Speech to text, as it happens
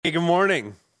Hey, good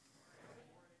morning.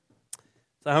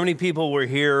 So how many people were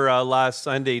here last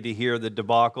Sunday to hear the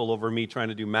debacle over me trying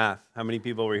to do math? How many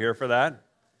people were here for that?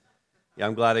 Yeah,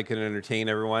 I'm glad I could entertain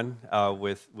everyone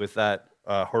with that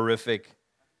horrific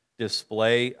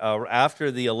display. After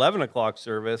the 11 o'clock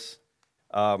service,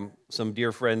 some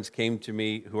dear friends came to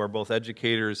me who are both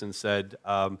educators and said,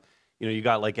 you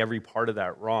got like every part of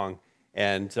that wrong.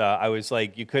 And I was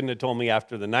like, you couldn't have told me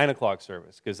after the 9 o'clock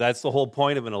service, because that's the whole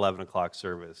point of an 11 o'clock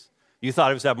service. You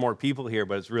thought it was to have more people here,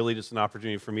 but it's really just an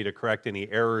opportunity for me to correct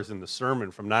any errors in the sermon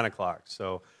from 9 o'clock.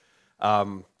 So,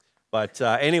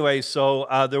 anyway,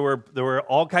 there were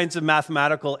all kinds of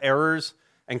mathematical errors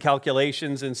and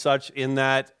calculations and such in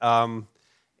that. I'll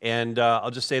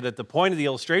just say that the point of the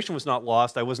illustration was not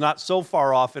lost. I was not so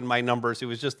far off in my numbers. It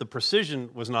was just the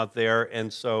precision was not there.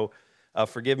 And so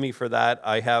forgive me for that.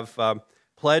 I have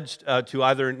pledged to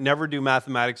either never do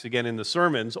mathematics again in the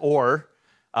sermons, or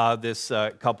this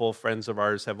couple of friends of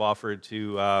ours have offered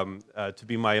to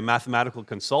be my mathematical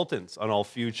consultants on all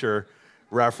future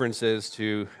references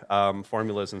to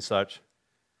formulas and such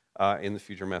in the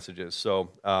future messages.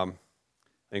 So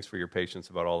thanks for your patience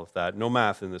about all of that. No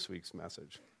math in this week's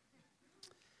message.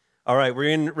 All right, we're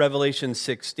in Revelation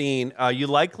 16. You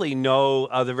likely know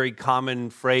the very common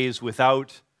phrase,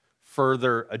 without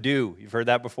further ado. You've heard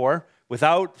that before?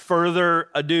 Without further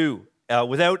ado,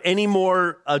 without any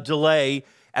more delay.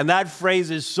 And that phrase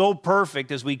is so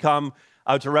perfect as we come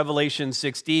to Revelation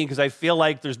 16, because I feel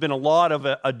like there's been a lot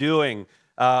of doing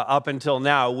up until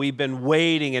now. We've been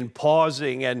waiting and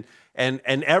pausing, and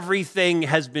everything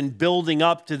has been building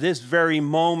up to this very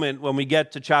moment when we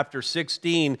get to chapter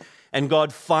 16, and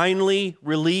God finally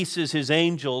releases his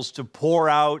angels to pour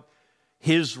out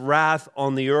his wrath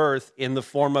on the earth in the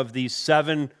form of these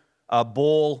 7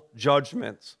 bowl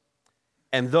judgments.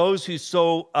 And those who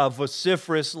so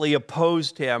vociferously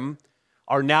opposed him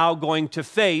are now going to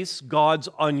face God's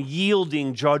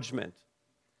unyielding judgment.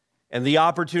 And the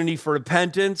opportunity for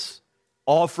repentance,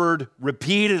 offered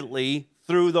repeatedly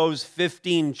through those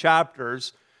 15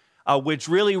 chapters, which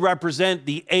really represent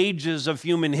the ages of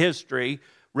human history,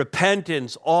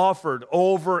 repentance offered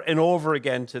over and over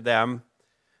again to them,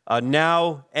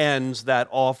 now ends that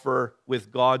offer with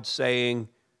God saying,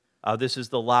 this is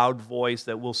the loud voice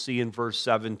that we'll see in verse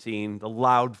 17, the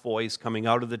loud voice coming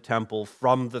out of the temple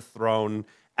from the throne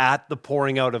at the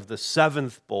pouring out of the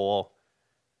 7th bowl.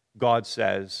 God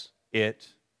says, it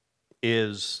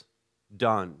is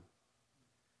done.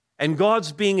 And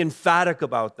God's being emphatic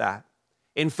about that.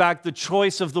 In fact, the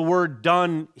choice of the word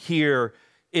done here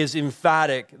is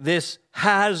emphatic. This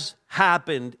has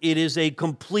happened. It is a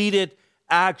completed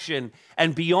action.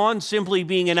 And beyond simply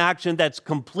being an action that's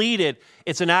completed,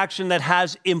 it's an action that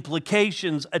has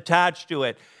implications attached to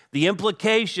it. The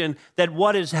implication that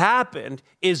what has happened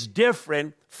is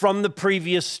different from the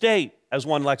previous state, as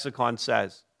one lexicon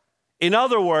says. In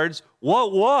other words,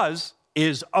 what was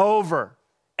is over,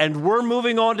 and we're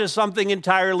moving on to something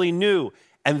entirely new.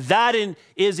 And that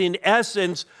is in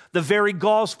essence the very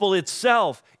gospel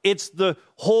itself. It's the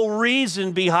whole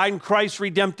reason behind Christ's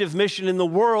redemptive mission in the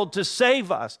world to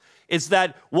save us. It's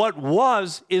that what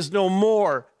was is no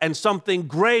more, and something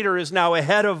greater is now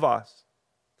ahead of us.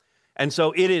 And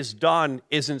so it is done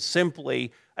isn't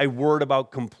simply a word about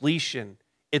completion.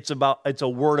 It's a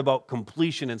word about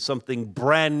completion and something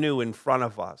brand new in front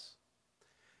of us.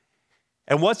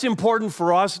 And what's important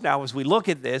for us now as we look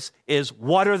at this is,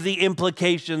 what are the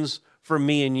implications for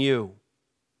me and you?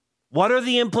 What are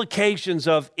the implications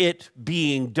of it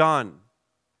being done?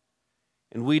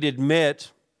 And we'd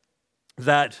admit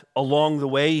that along the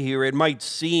way here, it might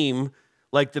seem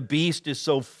like the beast is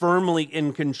so firmly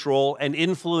in control and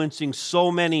influencing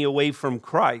so many away from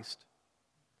Christ.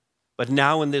 But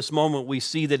now in this moment, we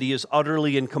see that he is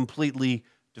utterly and completely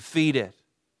defeated.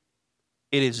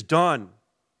 It is done.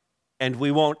 And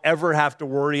we won't ever have to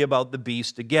worry about the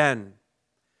beast again.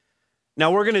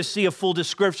 Now, we're going to see a full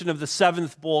description of the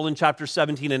 7th bowl in chapter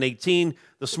 17 and 18.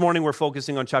 This morning, we're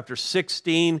focusing on chapter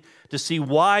 16 to see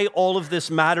why all of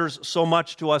this matters so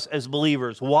much to us as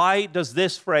believers. Why does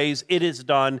this phrase, it is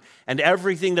done, and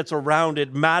everything that's around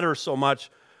it matter so much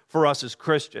for us as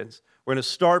Christians? We're going to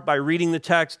start by reading the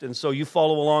text, and so you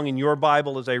follow along in your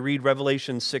Bible as I read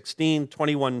Revelation 16,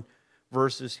 21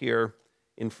 verses here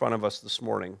in front of us this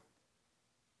morning.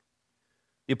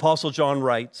 The Apostle John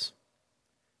writes,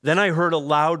 "Then I heard a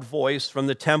loud voice from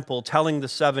the temple telling the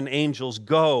 7 angels,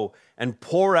 'Go and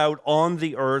pour out on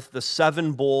the earth the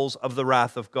 7 bowls of the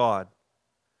wrath of God.'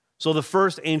 So the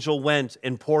first angel went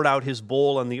and poured out his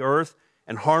bowl on the earth,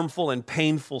 and harmful and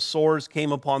painful sores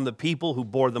came upon the people who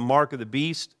bore the mark of the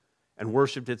beast and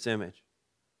worshipped its image.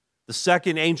 The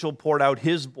second angel poured out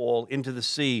his bowl into the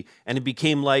sea, and it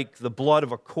became like the blood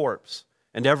of a corpse,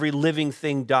 and every living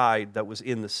thing died that was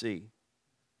in the sea.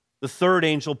 The third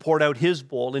angel poured out his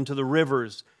bowl into the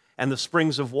rivers and the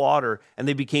springs of water, and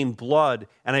they became blood.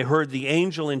 And I heard the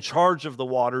angel in charge of the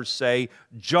waters say,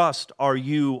 "Just are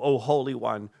you, O Holy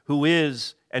One, who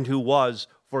is and who was,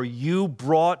 for you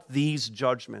brought these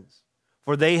judgments.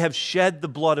 For they have shed the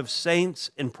blood of saints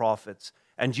and prophets,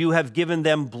 and you have given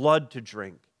them blood to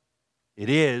drink. It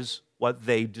is what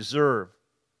they deserve."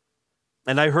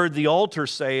 And I heard the altar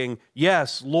saying,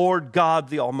 "Yes, Lord God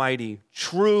the Almighty,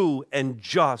 true and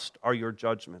just are your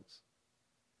judgments."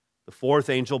 The fourth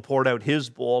angel poured out his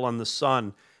bowl on the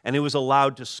sun, and it was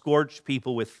allowed to scorch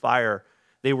people with fire.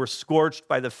 They were scorched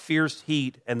by the fierce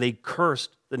heat, and they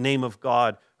cursed the name of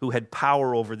God who had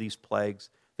power over these plagues.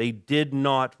 They did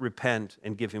not repent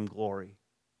and give him glory.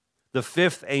 The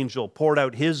fifth angel poured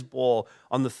out his bowl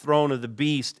on the throne of the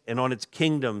beast and on its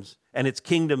kingdoms, and its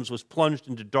kingdoms was plunged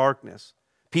into darkness.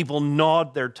 People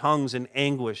gnawed their tongues in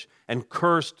anguish and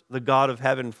cursed the God of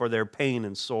heaven for their pain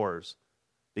and sores.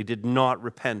 They did not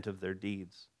repent of their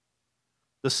deeds.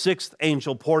 The sixth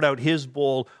angel poured out his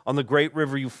bowl on the great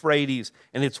river Euphrates,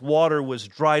 and its water was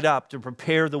dried up to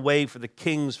prepare the way for the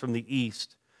kings from the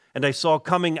east. And I saw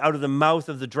coming out of the mouth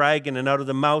of the dragon and out of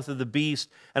the mouth of the beast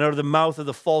and out of the mouth of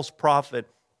the false prophet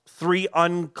 3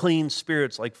 unclean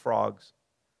spirits like frogs.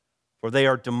 For they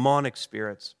are demonic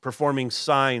spirits, performing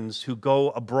signs, who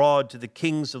go abroad to the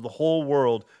kings of the whole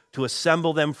world to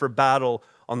assemble them for battle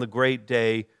on the great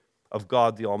day of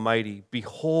God the Almighty.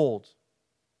 Behold,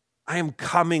 I am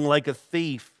coming like a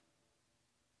thief.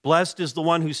 Blessed is the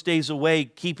one who stays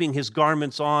awake, keeping his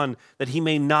garments on, that he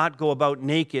may not go about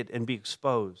naked and be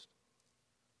exposed.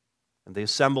 And they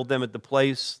assembled them at the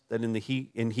place that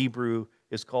in Hebrew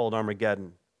is called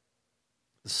Armageddon.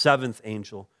 The seventh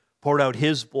angel poured out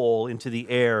his bowl into the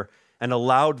air, and a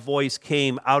loud voice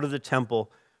came out of the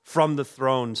temple from the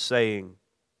throne saying,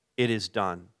 "It is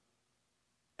done."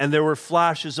 And there were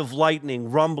flashes of lightning,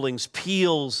 rumblings,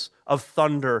 peals of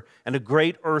thunder, and a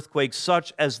great earthquake,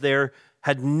 such as there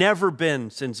had never been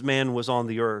since man was on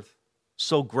the earth.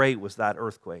 So great was that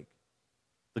earthquake.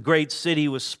 The great city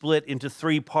was split into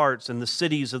 3 parts, and the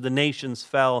cities of the nations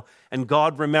fell. And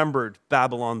God remembered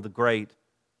Babylon the Great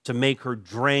to make her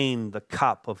drain the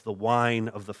cup of the wine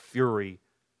of the fury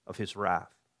of his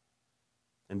wrath.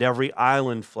 And every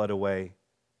island fled away,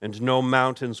 and no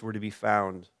mountains were to be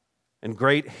found. And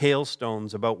great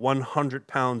hailstones, about 100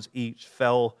 pounds each,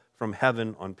 fell from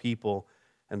heaven on people,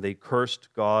 and they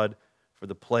cursed God for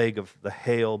the plague of the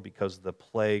hail, because the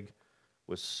plague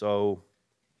was so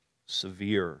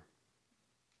severe.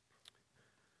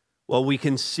 Well, we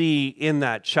can see in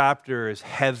that chapter, as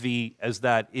heavy as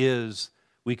that is,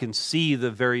 we can see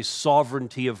the very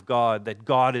sovereignty of God, that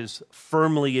God is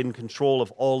firmly in control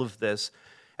of all of this.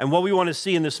 And what we want to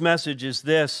see in this message is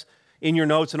this, in your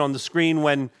notes and on the screen,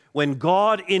 when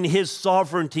God in his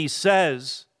sovereignty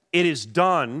says, "It is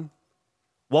done,"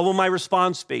 what will my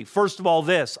response be? First of all,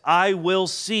 this: I will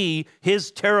see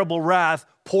his terrible wrath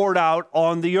poured out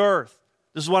on the earth.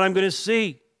 This is what I'm going to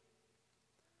see.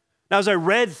 Now, as I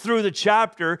read through the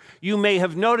chapter, you may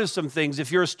have noticed some things.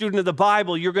 If you're a student of the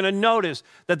Bible, you're going to notice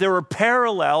that there are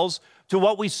parallels to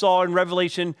what we saw in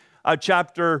Revelation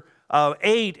chapter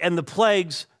 8 and the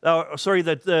plagues,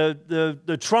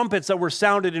 the trumpets that were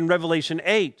sounded in Revelation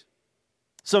 8.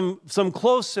 Some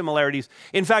close similarities.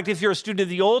 In fact, if you're a student of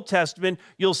the Old Testament,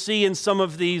 you'll see in some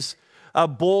of these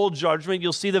bowl judgment,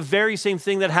 you'll see the very same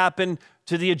thing that happened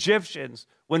to the Egyptians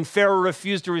when Pharaoh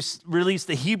refused to release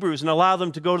the Hebrews and allow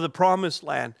them to go to the promised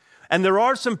land. And there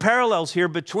are some parallels here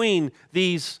between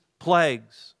these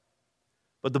plagues.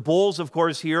 But the bowls, of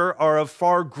course, here are of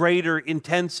far greater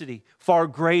intensity, far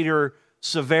greater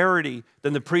severity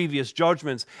than the previous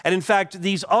judgments. And in fact,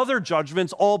 these other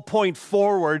judgments all point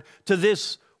forward to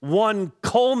this one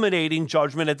culminating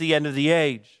judgment at the end of the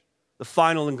age, the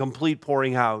final and complete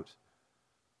pouring out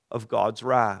of God's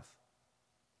wrath.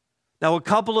 Now, a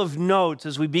couple of notes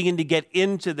as we begin to get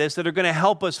into this that are going to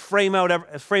help us frame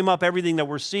up everything that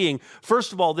we're seeing.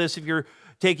 First of all, this, if you're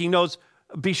taking notes,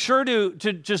 be sure to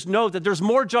just note that there's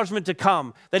more judgment to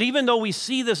come. That even though we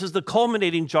see this as the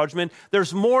culminating judgment,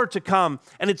 there's more to come.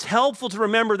 And it's helpful to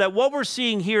remember that what we're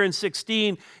seeing here in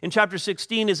chapter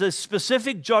 16, is a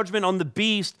specific judgment on the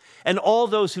beast and all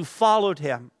those who followed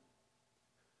him.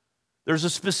 There's a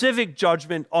specific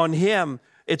judgment on him.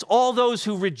 It's all those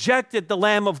who rejected the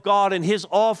Lamb of God and his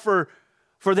offer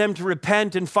for them to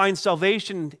repent and find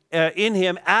salvation in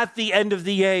him at the end of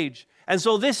the age. And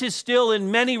so this is still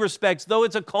in many respects, though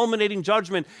it's a culminating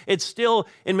judgment, it's still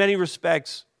in many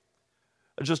respects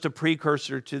just a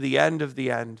precursor to the end of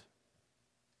the end.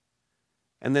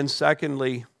 And then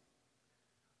secondly,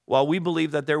 while we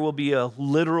believe that there will be a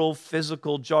literal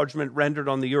physical judgment rendered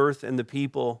on the earth and the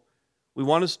people, we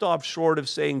want to stop short of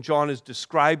saying John is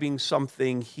describing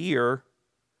something here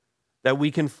that we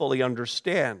can fully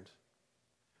understand.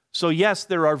 So yes,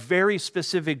 there are very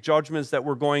specific judgments that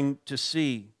we're going to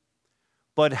see,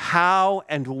 but how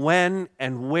and when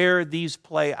and where these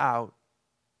play out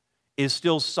is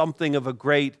still something of a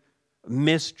great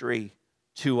mystery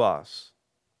to us.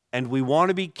 And we want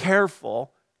to be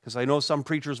careful, because I know some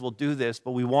preachers will do this,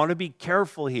 but we want to be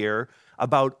careful here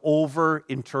about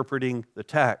over-interpreting the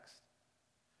text.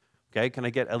 Okay, can I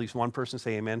get at least one person to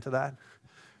say amen to that?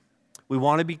 We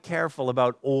want to be careful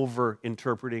about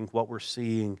over-interpreting what we're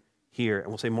seeing here, and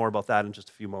we'll say more about that in just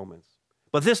a few moments.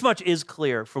 But this much is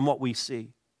clear from what we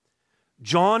see.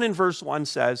 John in verse 1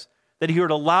 says that he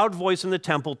heard a loud voice in the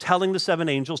temple telling the 7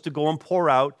 angels to go and pour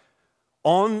out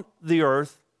on the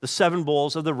earth the 7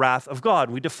 bowls of the wrath of God.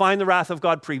 We defined the wrath of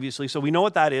God previously, so we know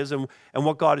what that is and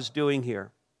what God is doing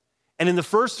here. And in the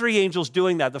first 3 angels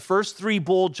doing that, the first 3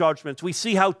 bowl judgments, we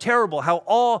see how terrible,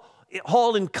 how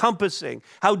all-encompassing,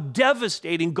 how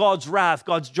devastating God's wrath,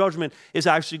 God's judgment is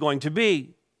actually going to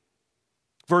be.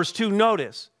 Verse 2,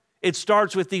 notice, it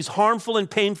starts with these harmful and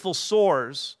painful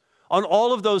sores on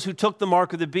all of those who took the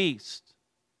mark of the beast,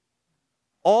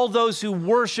 all those who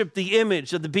worshiped the image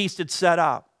that the beast had set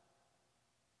up.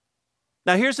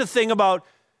 Now, here's the thing about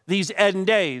these end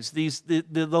days,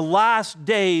 the last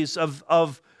days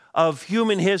of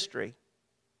human history.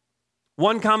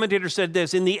 One commentator said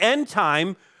this: in the end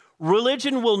time,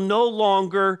 religion will no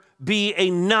longer be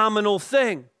a nominal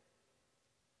thing.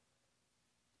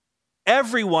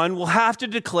 Everyone will have to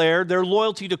declare their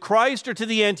loyalty to Christ or to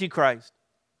the Antichrist.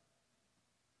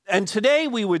 And today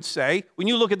we would say, when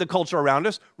you look at the culture around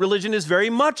us, religion is very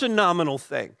much a nominal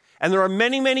thing. And there are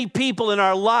many, many people in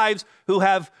our lives who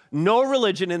have no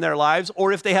religion in their lives,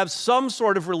 or if they have some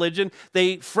sort of religion,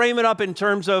 they frame it up in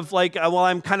terms of like, well,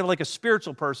 I'm kind of like a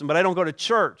spiritual person, but I don't go to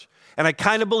church, and I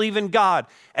kind of believe in God.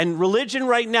 And religion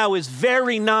right now is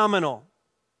very nominal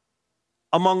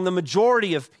among the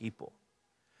majority of people.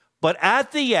 But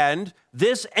at the end,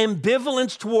 this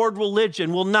ambivalence toward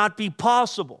religion will not be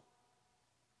possible.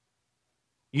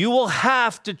 You will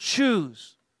have to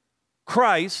choose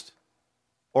Christ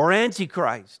or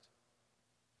Antichrist.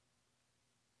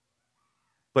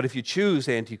 But if you choose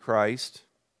Antichrist,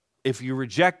 if you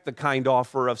reject the kind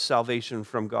offer of salvation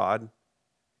from God,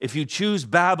 if you choose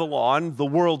Babylon, the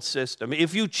world system,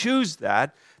 if you choose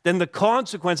that, then the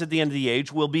consequence at the end of the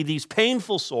age will be these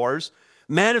painful sores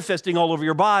manifesting all over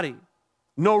your body.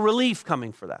 No relief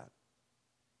coming for that.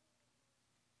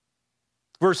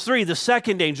 Verse 3, the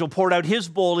second angel poured out his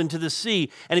bowl into the sea,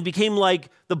 and it became like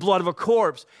the blood of a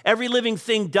corpse. Every living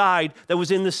thing died that was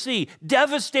in the sea.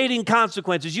 Devastating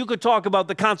consequences. You could talk about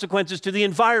the consequences to the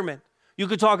environment. You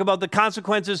could talk about the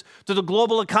consequences to the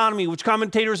global economy, which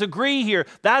commentators agree here.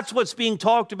 That's what's being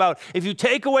talked about. If you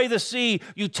take away the sea,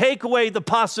 you take away the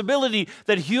possibility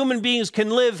that human beings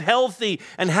can live healthy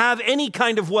and have any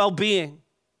kind of well-being.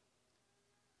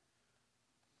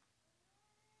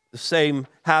 The same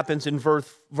happens in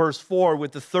verse 4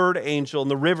 with the third angel,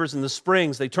 and the rivers and the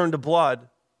springs, they turn to blood.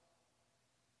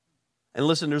 And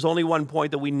listen, there's only one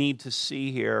point that we need to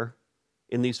see here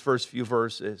in these first few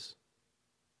verses.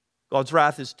 God's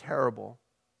wrath is terrible,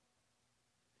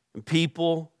 and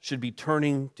people should be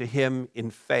turning to him in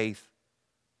faith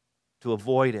to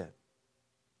avoid it.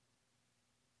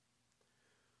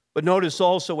 But notice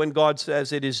also when God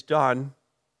says it is done,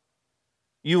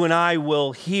 you and I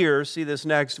will hear, see this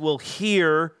next, will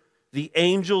hear the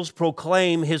angels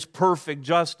proclaim his perfect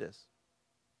justice.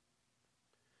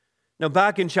 Now,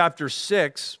 back in chapter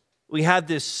 6, we had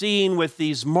this scene with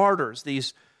these martyrs,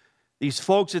 these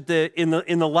folks in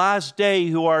the last day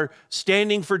who are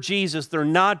standing for Jesus. They're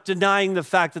not denying the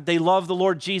fact that they love the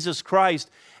Lord Jesus Christ,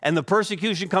 and the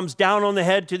persecution comes down on the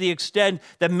head to the extent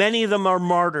that many of them are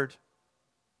martyred.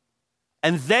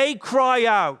 And they cry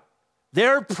out.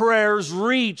 Their prayers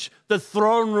reach the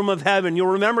throne room of heaven. You'll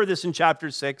remember this in chapter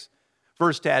 6,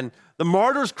 verse 10. The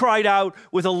martyrs cried out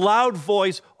with a loud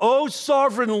voice, "O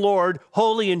sovereign Lord,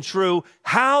 holy and true,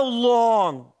 how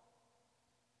long?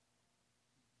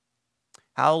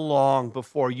 How long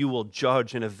before you will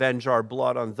judge and avenge our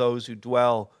blood on those who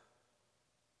dwell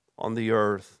on the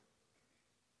earth?"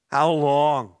 How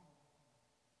long?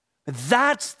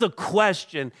 That's the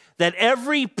question that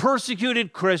every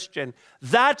persecuted Christian,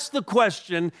 that's the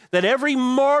question that every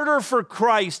martyr for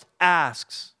Christ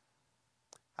asks.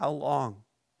 How long?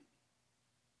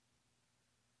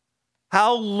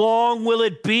 How long will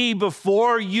it be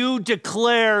before you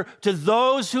declare to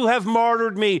those who have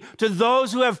martyred me, to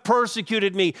those who have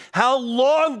persecuted me, how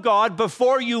long, God,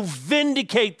 before you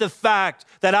vindicate the fact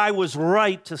that I was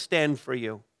right to stand for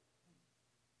you?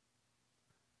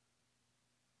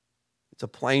 It's a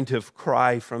plaintive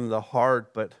cry from the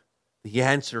heart, but the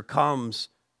answer comes.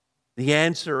 The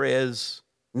answer is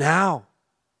now.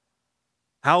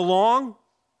 How long?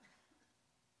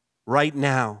 Right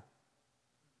now.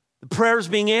 The prayer is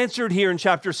being answered here in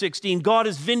chapter 16. God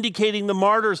is vindicating the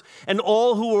martyrs and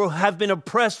all who have been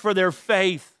oppressed for their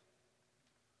faith.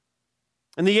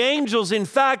 And the angels, in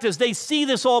fact, as they see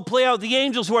this all play out, the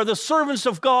angels who are the servants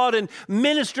of God and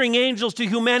ministering angels to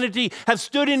humanity have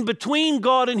stood in between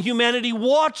God and humanity,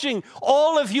 watching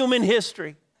all of human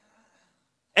history.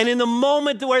 And in the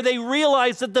moment where they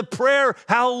realize that the prayer,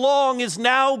 how long, is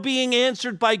now being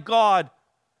answered by God,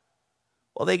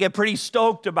 well, they get pretty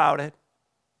stoked about it.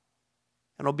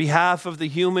 And on behalf of the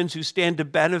humans who stand to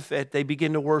benefit, they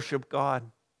begin to worship God.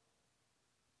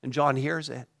 And John hears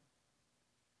it.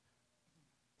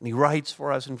 And he writes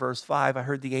for us in verse 5, I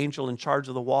heard the angel in charge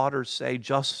of the waters say,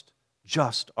 just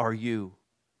are you,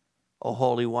 O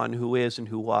Holy One, who is and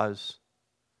who was,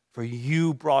 for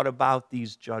you brought about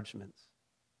these judgments.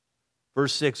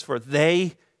 Verse 6, for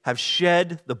they have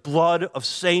shed the blood of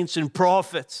saints and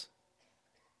prophets,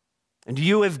 and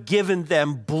you have given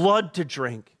them blood to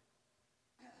drink.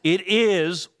 It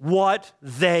is what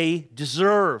they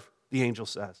deserve, the angel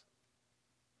says.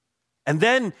 And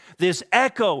then this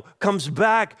echo comes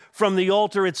back from the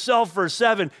altar itself, verse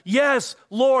 7. Yes,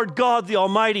 Lord God the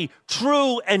Almighty,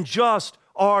 true and just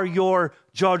are your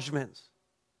judgments.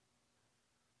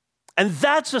 And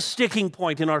that's a sticking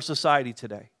point in our society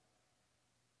today.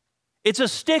 It's a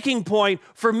sticking point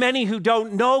for many who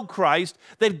don't know Christ,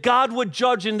 that God would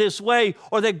judge in this way,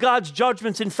 or that God's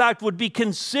judgments, in fact, would be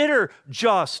considered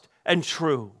just and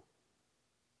true.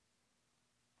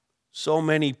 So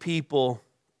many people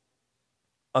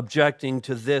objecting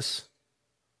to this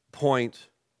point,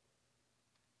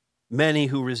 many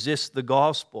who resist the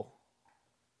gospel,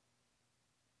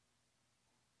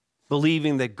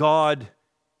 believing that God,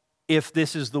 if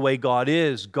this is the way God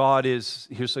is,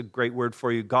 here's a great word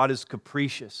for you, God is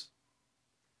capricious.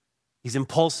 He's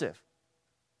impulsive.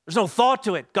 There's no thought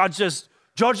to it. God's just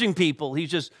judging people.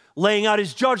 He's just laying out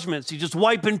his judgments. He's just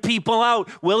wiping people out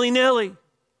willy-nilly.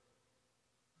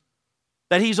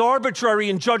 That he's arbitrary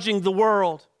in judging the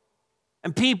world.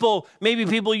 And people, maybe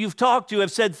people you've talked to,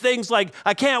 have said things like,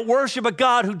 I can't worship a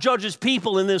God who judges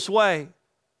people in this way.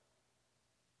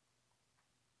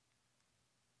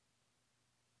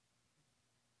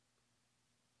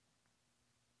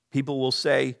 People will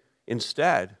say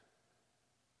instead,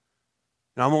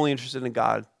 and I'm only interested in a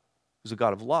God who's a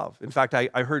God of love. In fact, I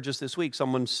heard just this week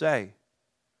someone say,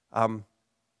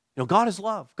 God is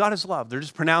love. God is love. They're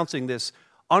just pronouncing this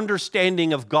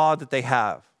understanding of God that they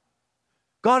have.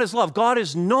 God is love. God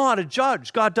is not a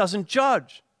judge. God doesn't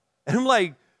judge. And I'm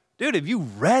like, dude, have you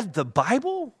read the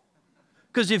Bible?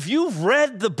 Because if you've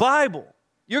read the Bible,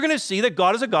 you're going to see that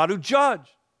God is a God who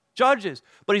judges.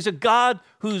 But he's a God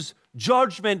whose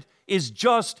judgment is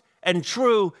just and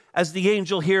true, as the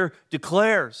angel here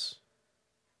declares.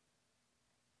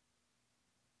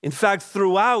 In fact,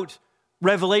 throughout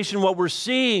Revelation, what we're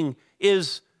seeing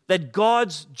is that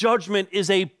God's judgment is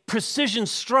a precision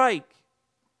strike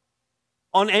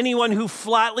on anyone who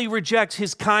flatly rejects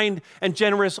his kind and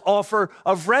generous offer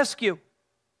of rescue.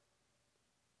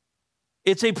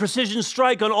 It's a precision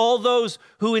strike on all those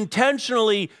who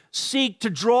intentionally seek to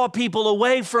draw people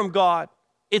away from God.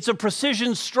 It's a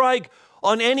precision strike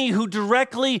on any who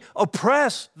directly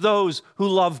oppress those who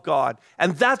love God.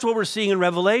 And that's what we're seeing in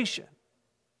Revelation.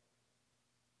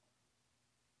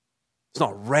 It's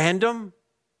not random.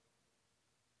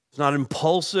 It's not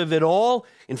impulsive at all.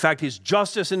 In fact, his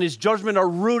justice and his judgment are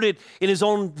rooted in his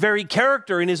own very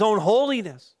character, in his own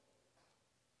holiness.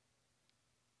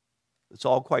 It's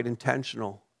all quite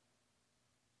intentional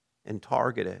and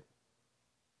targeted.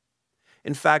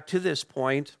 In fact, to this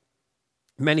point,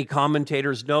 many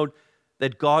commentators note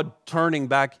that God turning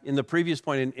back in the previous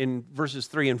point in verses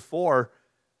 3 and 4,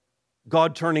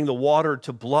 God turning the water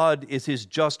to blood is his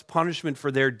just punishment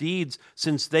for their deeds,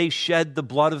 since they shed the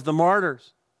blood of the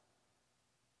martyrs.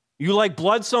 You like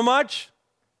blood so much?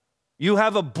 You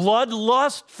have a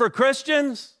bloodlust for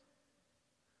Christians?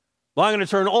 Well, I'm going to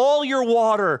turn all your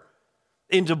water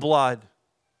into blood.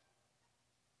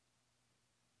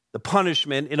 The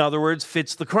punishment, in other words,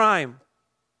 fits the crime.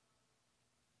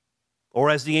 Or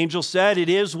as the angel said, it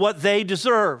is what they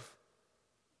deserve.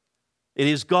 It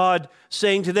is God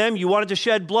saying to them, you wanted to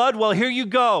shed blood? Well, here you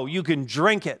go. You can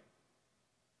drink it.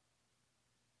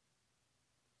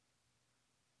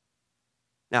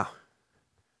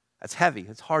 That's heavy.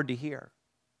 It's hard to hear.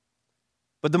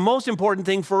 But the most important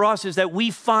thing for us is that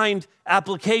we find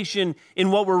application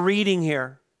in what we're reading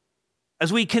here.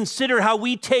 As we consider how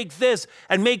we take this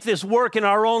and make this work in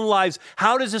our own lives,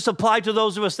 how does this apply to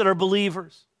those of us that are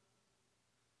believers?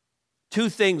 Two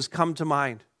things come to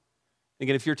mind.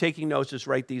 Again, if you're taking notes, just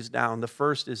write these down. The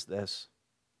first is this.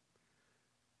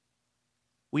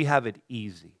 We have it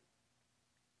easy,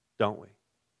 don't we?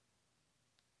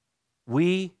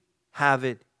 We have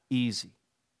it easy.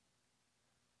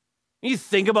 You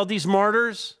think about these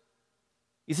martyrs.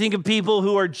 You think of people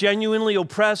who are genuinely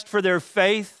oppressed for their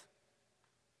faith.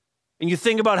 And you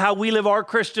think about how we live our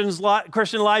Christian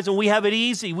lives, and we have it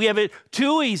easy. We have it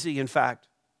too easy, in fact.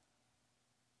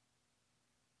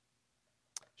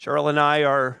 Cheryl and I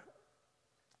are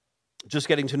just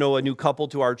getting to know a new couple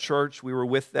to our church. We were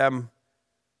with them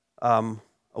a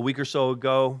week or so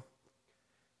ago,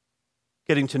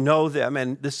 getting to know them.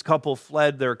 And this couple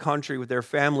fled their country with their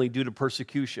family due to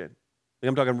persecution.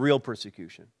 I'm talking real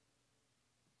persecution.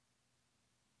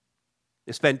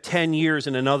 They spent 10 years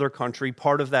in another country,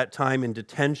 part of that time in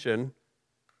detention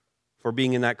for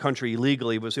being in that country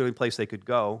illegally. It was the only place they could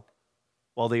go,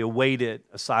 while they awaited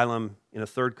asylum in a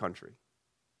third country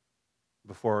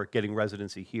before getting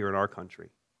residency here in our country.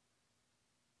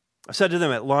 I said to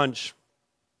them at lunch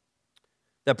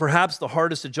that perhaps the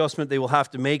hardest adjustment they will have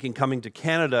to make in coming to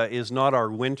Canada is not our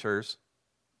winters.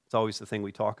 It's always the thing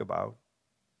we talk about.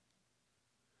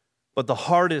 But the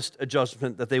hardest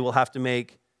adjustment that they will have to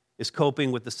make is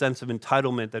coping with the sense of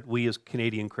entitlement that we as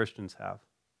Canadian Christians have.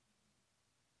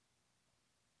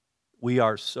 We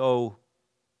are so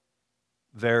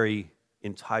very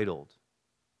entitled.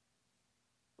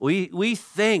 We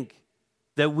think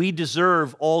that we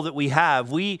deserve all that we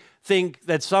have. We think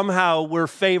that somehow we're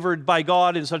favored by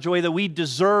God in such a way that we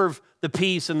deserve the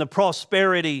peace and the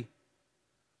prosperity,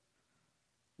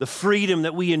 the freedom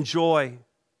that we enjoy.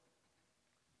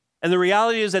 And the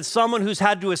reality is that someone who's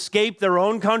had to escape their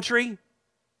own country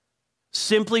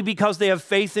simply because they have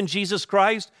faith in Jesus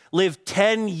Christ, live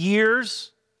 10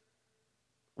 years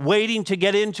waiting to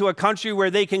get into a country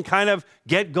where they can kind of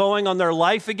get going on their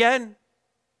life again.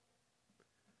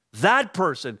 That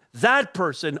person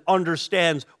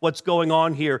understands what's going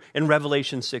on here in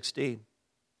Revelation 16.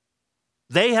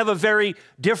 They have a very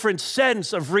different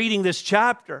sense of reading this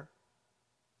chapter.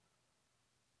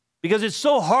 Because it's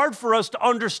so hard for us to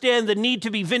understand the need to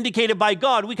be vindicated by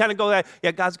God. We kind of go,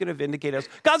 yeah, God's going to vindicate us.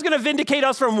 God's going to vindicate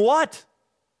us from what?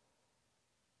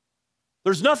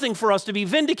 There's nothing for us to be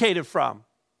vindicated from.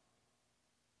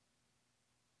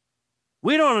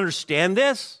 We don't understand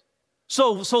this.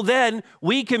 So then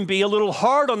we can be a little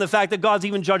hard on the fact that God's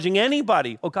even judging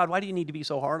anybody. Oh, God, why do you need to be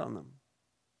so hard on them?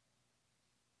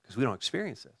 Because we don't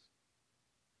experience this.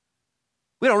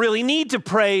 We don't really need to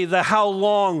pray the how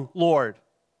long, Lord.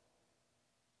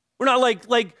 We're not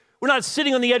we're not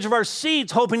sitting on the edge of our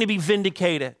seats hoping to be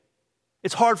vindicated.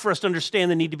 It's hard for us to understand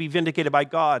the need to be vindicated by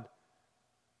God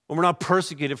when we're not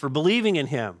persecuted for believing in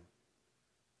Him.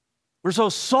 We're so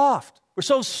soft. We're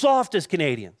so soft as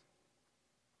Canadians.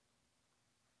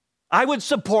 I would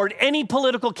support any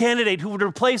political candidate who would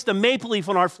replace the maple leaf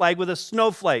on our flag with a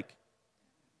snowflake.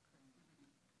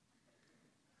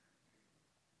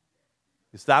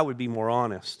 Because that would be more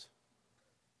honest.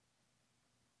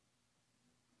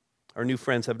 Our new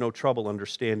friends have no trouble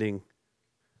understanding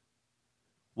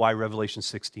why Revelation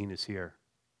 16 is here.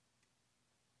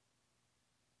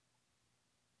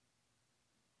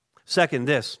 Second,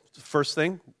 this. First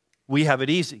thing, we have it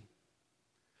easy.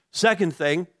 Second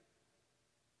thing,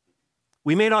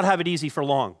 we may not have it easy for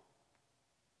long.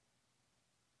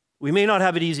 We may not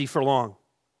have it easy for long.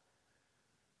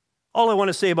 All I want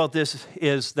to say about this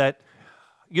is that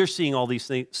you're seeing all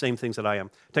these same things that I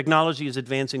am. Technology is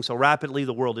advancing so rapidly,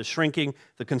 the world is shrinking.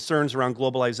 The concerns around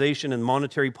globalization and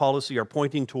monetary policy are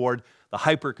pointing toward the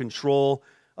hyper-control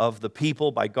of the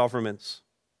people by governments.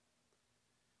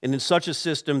 And in such a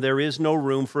system, there is no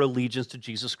room for allegiance to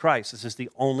Jesus Christ. This is the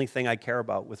only thing I care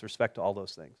about with respect to all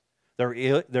those things.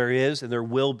 There is and there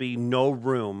will be no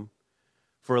room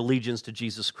for allegiance to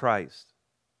Jesus Christ.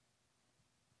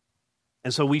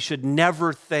 And so we should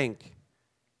never think,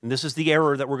 and this is the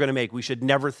error that we're going to make, we should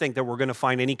never think that we're going to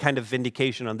find any kind of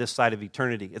vindication on this side of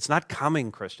eternity. It's not coming,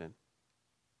 Christian.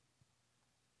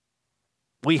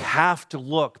 We have to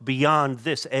look beyond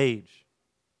this age.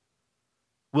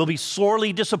 We'll be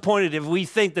sorely disappointed if we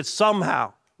think that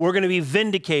somehow we're going to be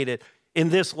vindicated in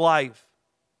this life.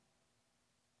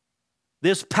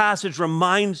 This passage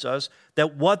reminds us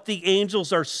that what the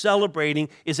angels are celebrating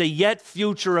is a yet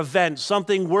future event,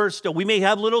 something worse still. We may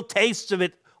have little tastes of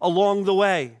it along the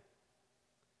way.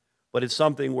 but it's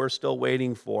something we're still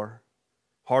waiting for.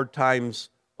 Hard times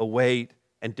await,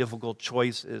 and difficult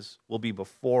choices will be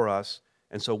before us,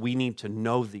 and so we need to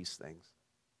know these things.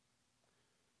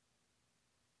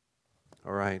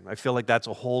 All right, I feel like that's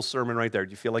a whole sermon right there.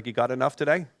 Do you feel like you got enough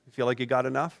today? You feel like you got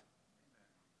enough?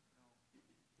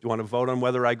 Do you want to vote on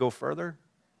whether I go further?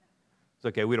 It's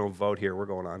okay, we don't vote here. We're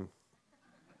going on.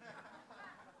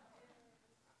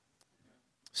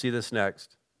 See this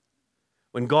next.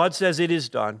 When God says it is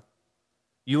done,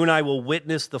 you and I will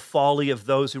witness the folly of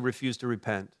those who refuse to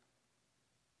repent.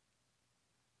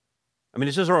 I mean,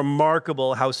 it's just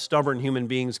remarkable how stubborn human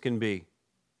beings can be.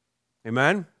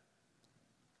 Amen?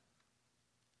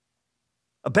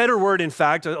 A better word, in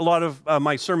fact, a lot of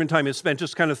my sermon time is spent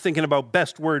just kind of thinking about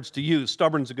best words to use.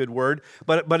 Stubborn's a good word,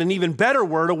 but an even better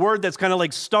word, a word that's kind of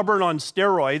like stubborn on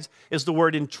steroids, is the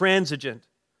word intransigent.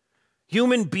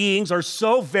 Human beings are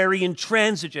so very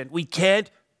intransigent. We can't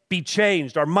be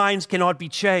changed. Our minds cannot be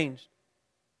changed.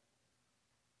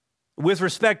 With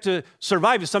respect to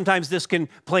surviving, sometimes this can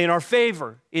play in our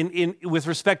favor. With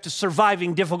respect to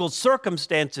surviving difficult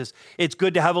circumstances, it's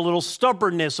good to have a little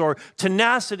stubbornness or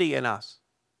tenacity in us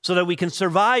so that we can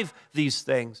survive these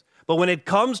things. But when it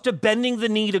comes to bending the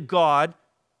knee to God,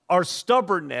 our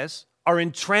stubbornness, our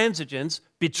intransigence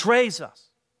betrays us.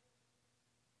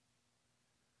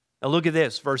 Now look at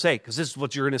this, verse 8, because this is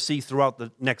what you're going to see throughout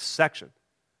the next section.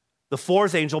 The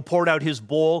fourth angel poured out his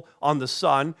bowl on the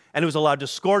sun, and it was allowed to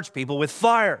scorch people with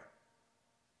fire.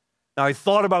 Now, I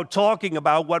thought about talking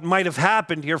about what might have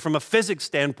happened here from a physics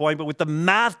standpoint, but with the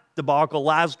math debacle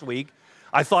last week,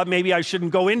 I thought maybe I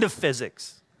shouldn't go into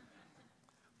physics.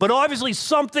 But obviously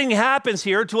something happens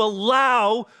here to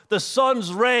allow the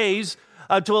sun's rays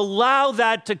to allow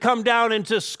that to come down and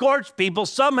to scorch people.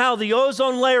 Somehow the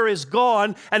ozone layer is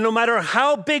gone, and no matter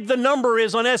how big the number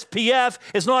is on SPF,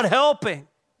 it's not helping.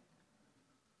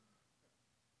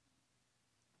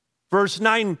 Verse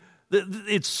 9,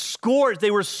 it's scorched.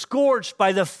 They were scorched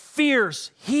by the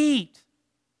fierce heat.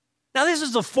 Now this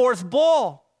is the fourth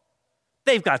bowl.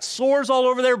 They've got sores all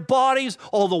over their bodies.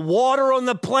 All the water on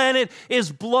the planet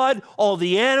is blood. All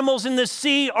the animals in the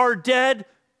sea are dead.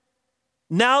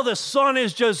 Now the sun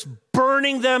is just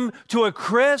burning them to a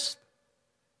crisp.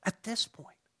 At this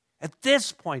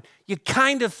point, you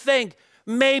kind of think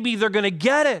maybe they're going to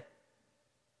get it.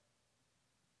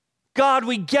 God,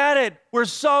 we get it. We're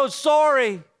so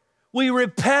sorry. We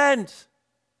repent.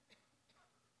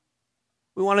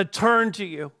 We want to turn to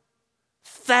you.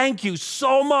 Thank you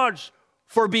so much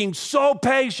for being so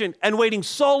patient and waiting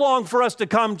so long for us to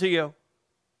come to you.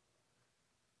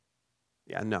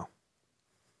 Yeah, no.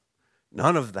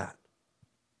 None of that.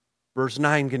 Verse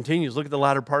 9 continues. Look at the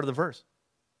latter part of the verse.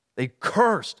 They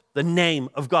cursed the name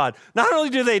of God. Not only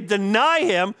do they deny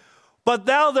him, but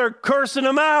now they're cursing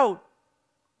him out.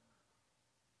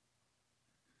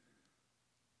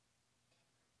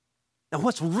 Now,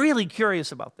 what's really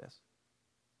curious about this?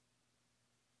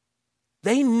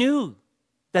 They knew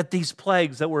that these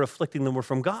plagues that were afflicting them were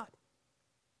from God.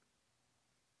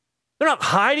 They're not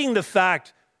hiding the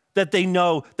fact that they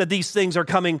know that these things are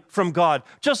coming from God.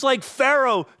 Just like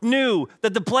Pharaoh knew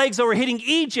that the plagues that were hitting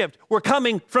Egypt were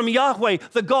coming from Yahweh,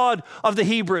 the God of the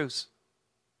Hebrews.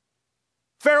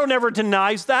 Pharaoh never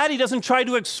denies that. He doesn't try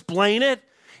to explain it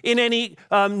in any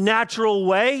natural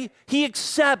way. He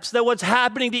accepts that what's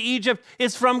happening to Egypt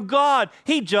is from God.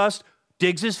 He just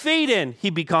digs his feet in. He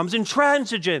becomes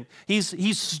intransigent.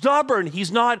 He's stubborn.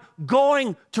 He's not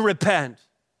going to repent.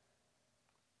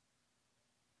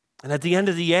 And at the end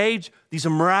of the age, these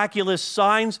miraculous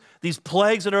signs, these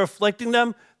plagues that are afflicting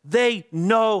them, they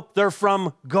know they're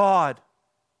from God.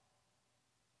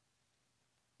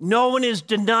 No one is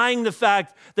denying the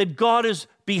fact that God is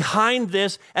behind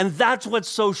this, and that's what's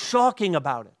so shocking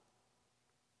about it.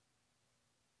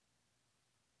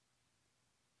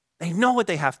 They know what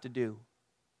they have to do.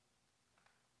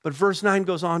 But verse 9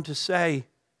 goes on to say,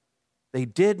 they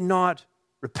did not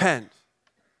repent.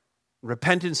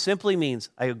 Repentance simply means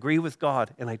I agree with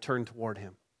God and I turn toward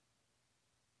him.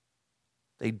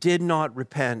 They did not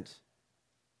repent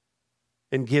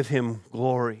and give him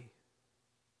glory.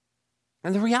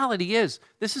 And the reality is,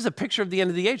 this is a picture of the end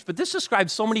of the age, but this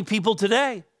describes so many people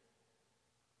today.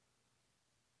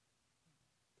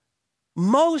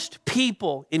 Most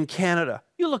people in Canada,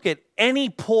 you look at any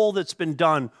poll that's been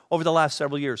done over the last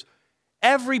several years,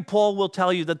 every poll will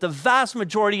tell you that the vast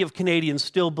majority of Canadians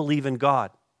still believe in God.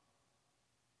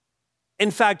 In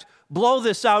fact, blow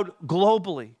this out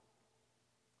globally.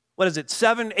 What is it,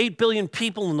 8 billion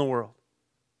people in the world?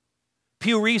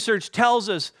 Pew Research tells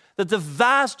us that the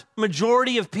vast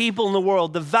majority of people in the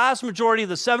world, the vast majority of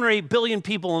the 7 or 8 billion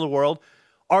people in the world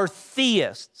are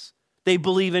theists. They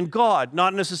believe in God,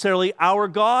 not necessarily our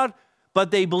God,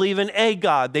 but they believe in a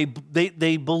God. They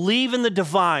believe in the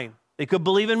divine. They could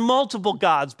believe in multiple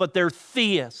gods, but they're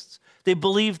theists. They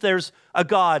believe there's a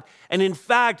God. And in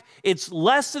fact, it's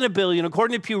less than 1 billion,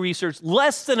 according to Pew Research,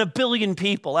 less than 1 billion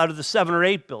people out of the 7 or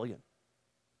 8 billion.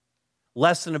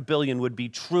 Less than 1 billion would be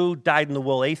true,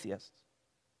 dyed-in-the-wool atheists.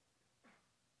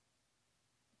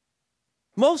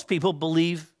 Most people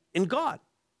believe in God.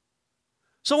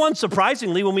 So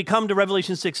unsurprisingly, when we come to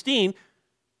Revelation 16,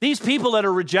 these people that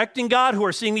are rejecting God, who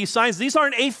are seeing these signs, these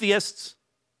aren't atheists.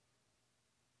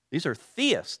 These are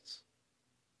theists.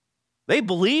 They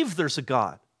believe there's a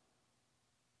God.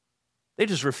 They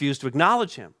just refuse to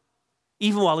acknowledge him,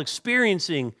 even while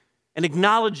experiencing and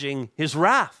acknowledging his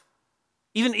wrath,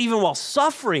 even while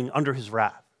suffering under his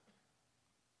wrath.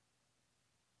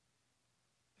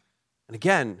 And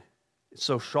again, it's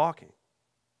so shocking.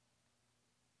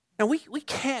 Now, we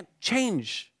can't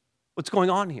change what's going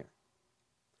on here.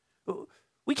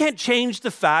 We can't change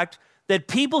the fact that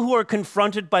people who are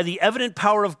confronted by the evident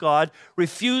power of God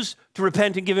refuse to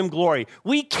repent and give him glory.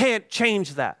 We can't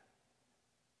change that.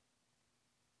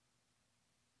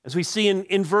 As we see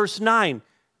in verse 9,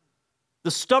 the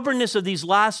stubbornness of these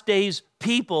last days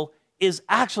people is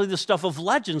actually the stuff of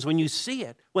legends when you see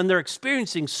it, when they're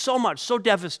experiencing so much, so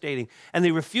devastating, and they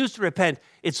refuse to repent.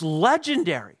 It's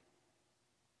legendary.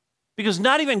 Because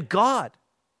not even God,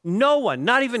 no one,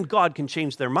 not even God can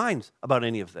change their minds about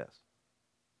any of this.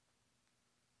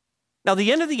 Now,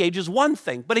 the end of the age is one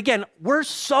thing, but again, we're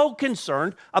so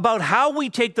concerned about how we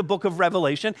take the book of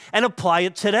Revelation and apply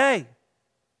it today.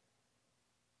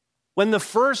 When the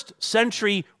first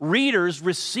century readers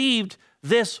received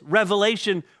this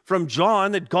revelation from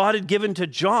John that God had given to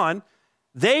John,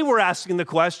 they were asking the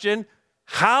question,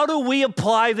 how do we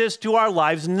apply this to our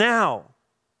lives now?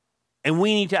 And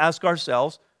we need to ask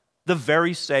ourselves the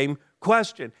very same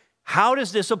question. How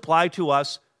does this apply to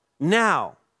us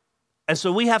now? And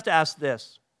so we have to ask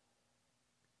this.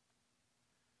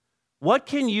 What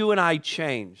can you and I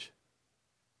change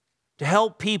to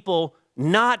help people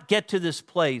not get to this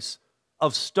place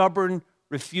of stubborn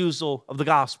refusal of the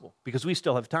gospel? Because we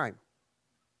still have time.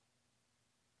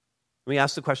 Let me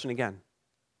ask the question again.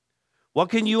 What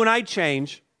can you and I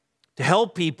change to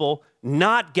help people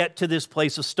not get to this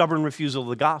place of stubborn refusal of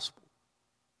the gospel?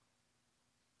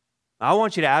 I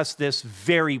want you to ask this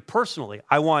very personally.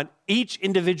 I want each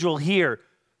individual here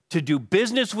to do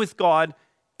business with God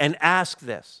and ask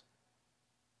this.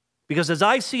 Because as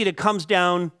I see it, it comes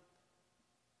down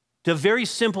to a very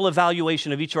simple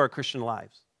evaluation of each of our Christian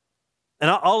lives. And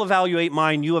I'll evaluate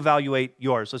mine, you evaluate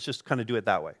yours. Let's just kind of do it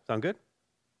that way. Sound good?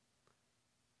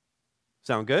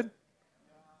 Sound good?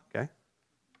 Okay.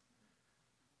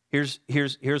 Here's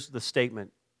the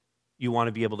statement you want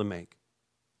to be able to make.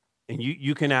 And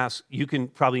you can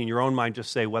probably in your own mind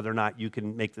just say whether or not you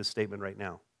can make this statement right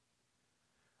now.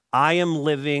 I am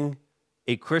living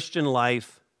a Christian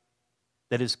life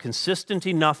that is consistent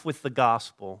enough with the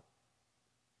gospel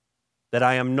that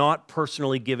I am not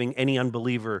personally giving any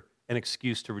unbeliever an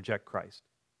excuse to reject Christ.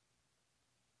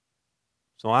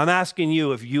 So I'm asking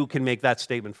you if you can make that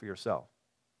statement for yourself.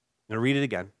 I'm going to read it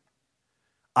again.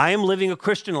 I am living a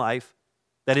Christian life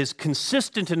that is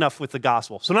consistent enough with the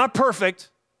gospel. So not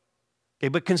perfect, okay,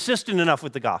 but consistent enough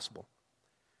with the gospel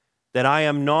that I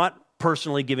am not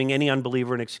personally giving any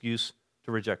unbeliever an excuse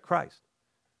to reject Christ.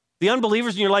 The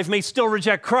unbelievers in your life may still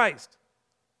reject Christ,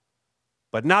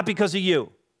 but not because of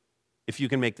you, if you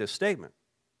can make this statement.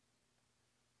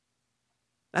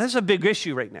 Now, this is a big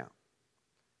issue right now.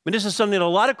 I mean, this is something that a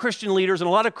lot of Christian leaders and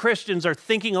a lot of Christians are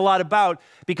thinking a lot about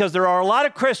because there are a lot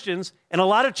of Christians and a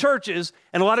lot of churches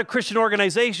and a lot of Christian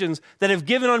organizations that have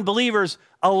given unbelievers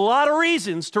a lot of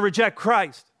reasons to reject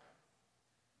Christ.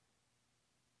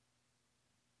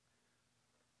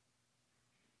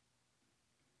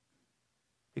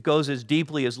 It goes as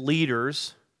deeply as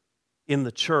leaders in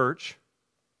the church,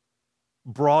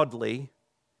 broadly,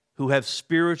 who have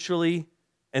spiritually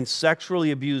and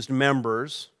sexually abused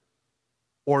members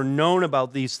or known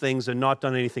about these things and not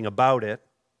done anything about it.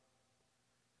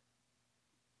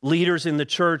 Leaders in the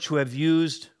church who have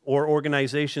used, or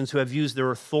organizations who have used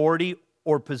their authority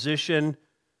or position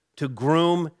to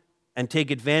groom and take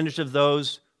advantage of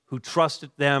those who trusted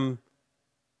them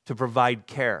to provide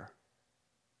care.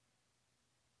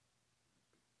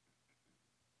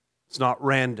 It's not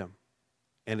random,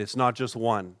 and it's not just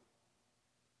one.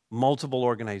 Multiple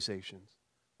organizations,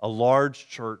 a large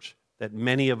church that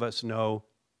many of us know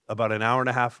about an hour and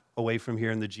a half away from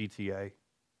here in the GTA,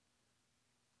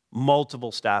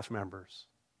 multiple staff members,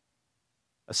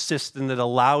 a system that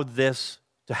allowed this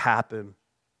to happen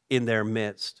in their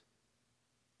midst.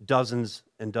 dozens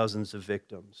and dozens of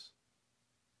victims.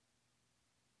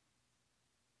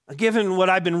 Given what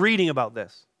I've been reading about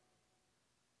this,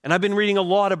 and I've been reading a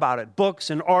lot about it, books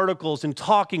and articles and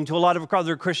talking to a lot of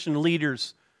other Christian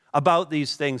leaders about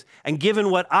these things, and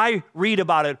given what I read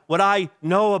about it, what I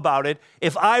know about it,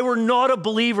 if I were not a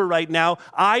believer right now,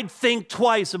 I'd think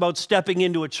twice about stepping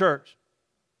into a church.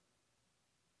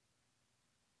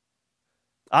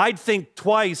 I'd think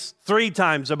twice, 3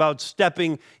 times about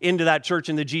stepping into that church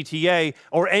in the GTA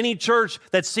or any church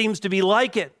that seems to be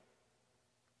like it.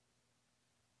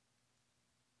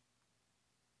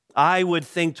 I would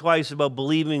think twice about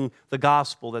believing the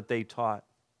gospel that they taught.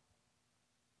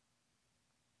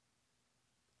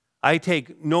 I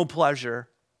take no pleasure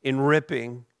in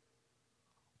ripping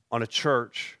on a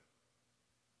church.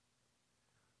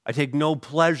 I take no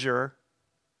pleasure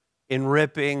in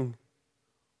ripping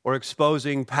or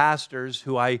exposing pastors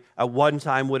who I at one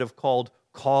time would have called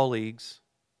colleagues.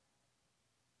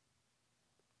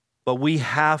 But we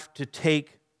have to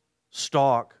take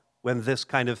stock when this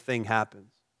kind of thing happens.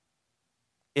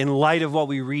 In light of what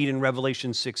we read in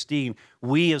Revelation 16,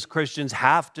 we as Christians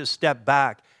have to step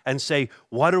back and say,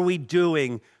 what are we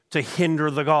doing to hinder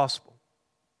the gospel?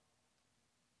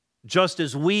 Just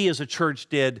as we as a church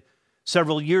did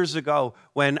several years ago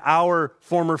when our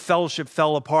former fellowship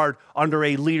fell apart under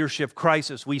a leadership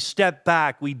crisis. We stepped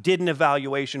back, we did an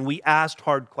evaluation, we asked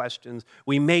hard questions,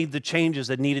 we made the changes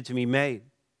that needed to be made.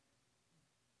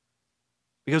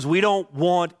 Because we don't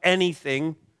want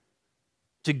anything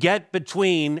to get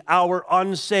between our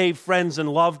unsaved friends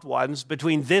and loved ones,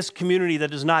 between this community that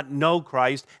does not know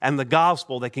Christ and the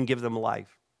gospel that can give them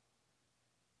life.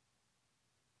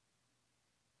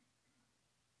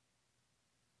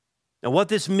 Now, what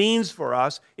this means for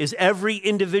us is every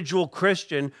individual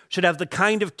Christian should have the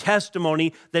kind of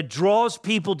testimony that draws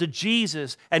people to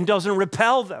Jesus and doesn't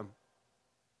repel them.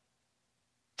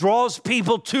 Draws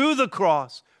people to the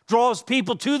cross, draws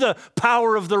people to the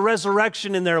power of the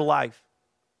resurrection in their life.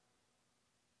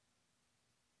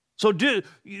 So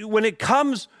when it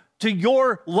comes to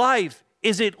your life,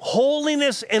 is it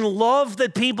holiness and love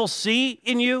that people see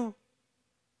in you?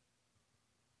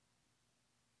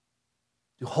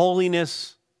 Do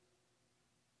holiness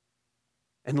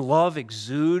and love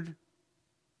exude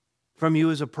from you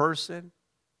as a person?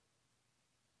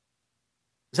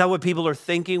 Is that what people are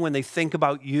thinking when they think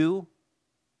about you?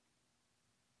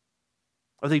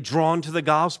 Are they drawn to the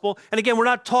gospel? And again, we're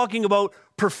not talking about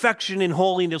perfection in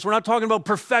holiness. We're not talking about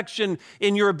perfection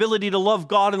in your ability to love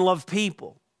God and love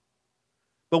people.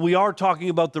 But we are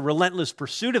talking about the relentless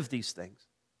pursuit of these things.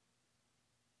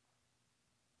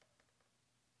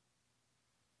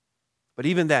 But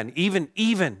even then, even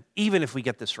if we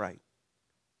get this right,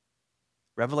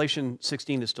 Revelation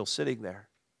 16 is still sitting there.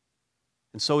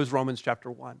 And so is Romans chapter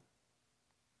 1.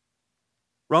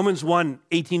 Romans 1,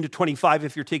 18 to 25,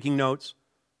 if you're taking notes,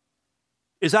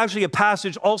 is actually a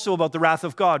passage also about the wrath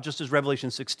of God, just as Revelation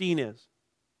 16 is.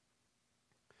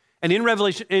 And in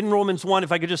Romans 1,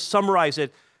 if I could just summarize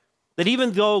it, that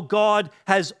even though God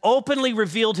has openly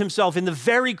revealed himself in the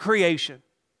very creation,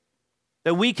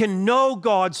 that we can know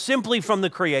God simply from the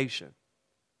creation,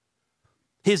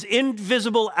 his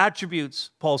invisible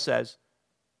attributes, Paul says,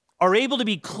 are able to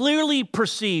be clearly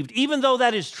perceived, even though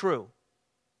that is true.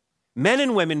 Men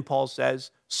and women, Paul says,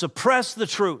 suppress the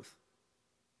truth.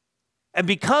 And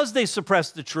because they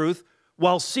suppress the truth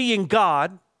while seeing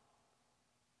God,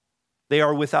 they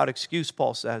are without excuse,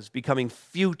 Paul says, becoming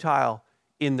futile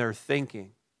in their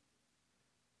thinking,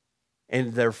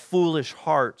 and their foolish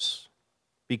hearts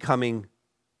becoming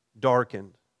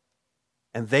darkened.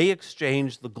 And they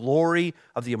exchange the glory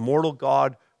of the immortal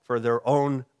God for their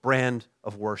own brand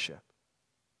of worship,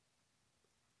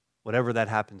 whatever that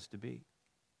happens to be.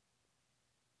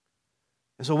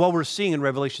 And so what we're seeing in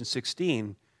Revelation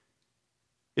 16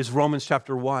 is Romans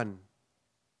chapter 1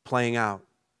 playing out.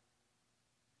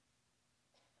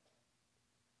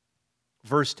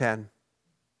 Verse 10,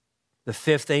 the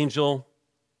fifth angel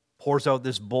pours out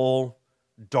this bowl,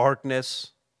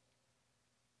 darkness.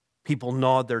 People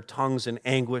gnawed their tongues in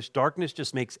anguish. Darkness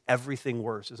just makes everything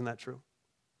worse. Isn't that true?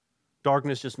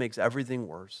 Darkness just makes everything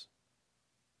worse.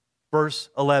 Verse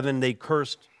 11, they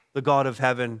cursed the God of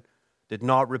heaven, did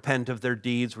not repent of their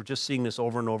deeds. We're just seeing this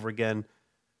over and over again.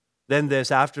 Then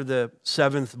this, after the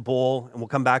seventh bowl, and we'll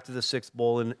come back to the sixth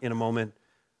bowl in a moment,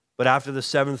 but after the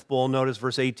seventh bowl, notice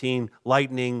verse 18,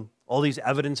 lightning, all these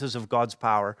evidences of God's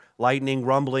power, lightning,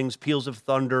 rumblings, peals of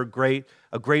thunder,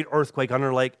 a great earthquake,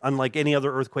 unlike any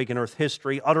other earthquake in earth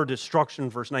history, utter destruction,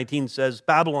 verse 19 says,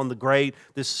 Babylon the Great,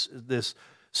 this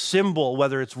symbol,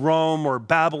 whether it's Rome or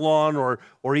Babylon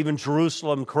or even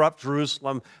Jerusalem, corrupt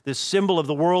Jerusalem, this symbol of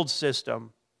the world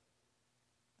system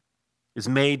is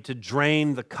made to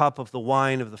drain the cup of the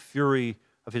wine of the fury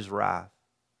of his wrath.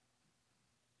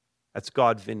 That's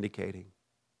God vindicating.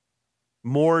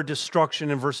 More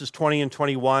destruction in verses 20 and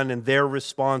 21, and their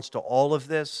response to all of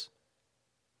this,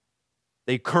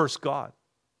 they curse God.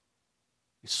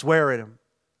 They swear at him.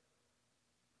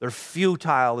 They're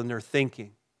futile in their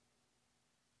thinking.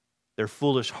 Their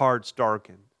foolish hearts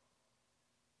darkened.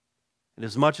 And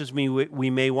as much as we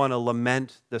may want to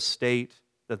lament the state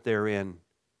that they're in,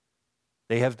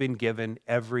 they have been given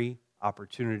every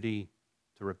opportunity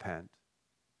to repent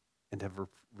and have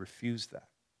refused that.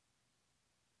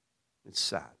 It's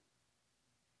sad.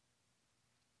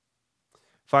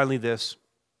 Finally, this.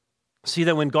 See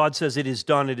that when God says it is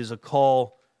done, it is a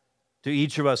call to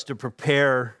each of us to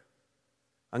prepare.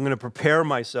 I'm going to prepare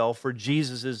myself for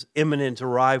Jesus' imminent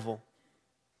arrival.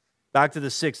 Back to the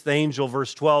sixth angel,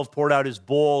 verse 12, poured out his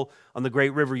bowl on the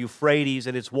great river Euphrates,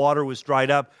 and its water was dried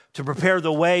up to prepare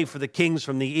the way for the kings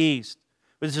from the east.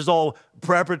 But this is all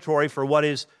preparatory for what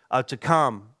is to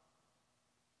come.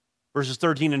 Verses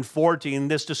 13 and 14,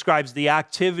 this describes the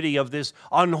activity of this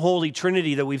unholy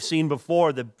trinity that we've seen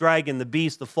before, the dragon, the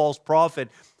beast, the false prophet,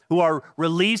 who are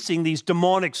releasing these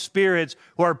demonic spirits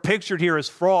who are pictured here as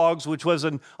frogs, which was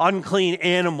an unclean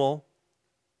animal.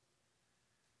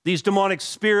 These demonic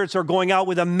spirits are going out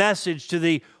with a message to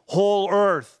the whole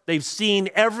earth. They've seen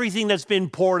everything that's been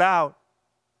poured out.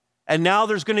 And now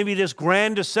there's going to be this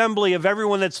grand assembly of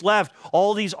everyone that's left.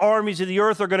 All these armies of the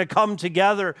earth are going to come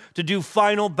together to do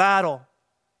final battle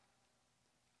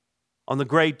on the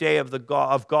great day of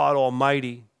God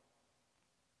Almighty,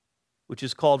 which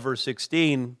is called, verse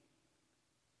 16,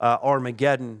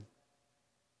 Armageddon.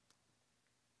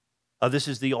 This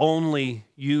is the only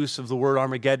use of the word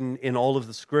Armageddon in all of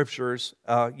the scriptures,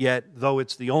 yet though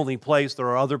it's the only place, there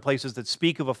are other places that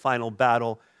speak of a final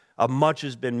battle. Much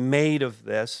has been made of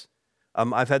this.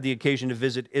 I've had the occasion to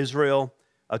visit Israel,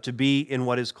 to be in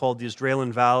what is called the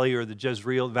Israelan Valley or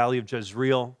the Valley of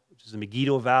Jezreel, which is the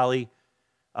Megiddo Valley.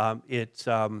 Mount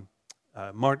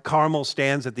Carmel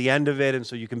stands at the end of it, and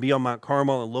so you can be on Mount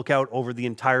Carmel and look out over the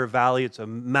entire valley. It's a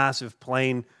massive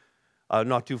plain,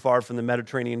 not too far from the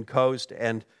Mediterranean coast,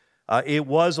 and it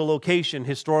was a location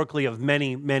historically of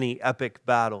many, many epic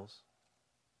battles.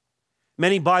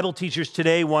 Many Bible teachers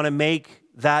today want to make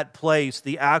that place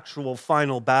the actual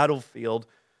final battlefield.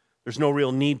 There's no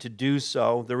real need to do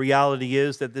so. The reality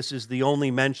is that this is the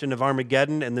only mention of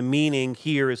Armageddon, and the meaning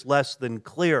here is less than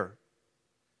clear.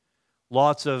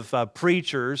 Lots of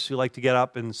preachers who like to get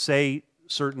up and say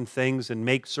certain things and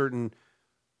make certain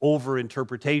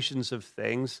over-interpretations of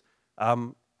things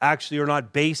actually are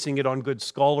not basing it on good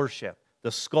scholarship.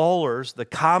 The scholars, the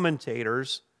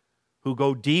commentators who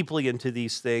go deeply into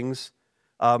these things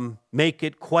make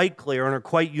it quite clear and are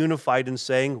quite unified in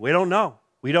saying, we don't know.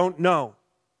 We don't know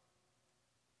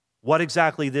what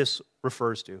exactly this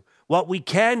refers to. What we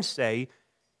can say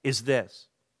is this.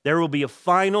 There will be a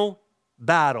final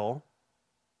battle,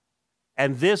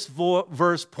 and this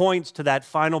verse points to that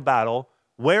final battle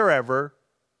wherever,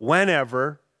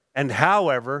 whenever, and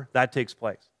however that takes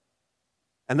place.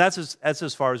 And that's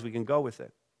as far as we can go with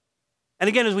it. And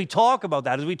again, as we talk about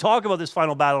that, as we talk about this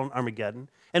final battle in Armageddon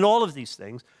and all of these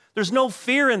things, there's no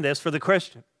fear in this for the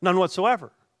Christian, none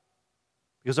whatsoever,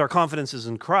 because our confidence is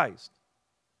in Christ.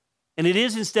 And it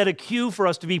is instead a cue for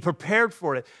us to be prepared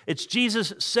for it. It's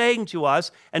Jesus saying to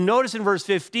us, and notice in verse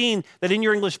 15 that in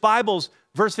your English Bibles,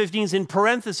 verse 15 is in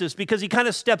parenthesis because he kind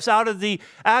of steps out of the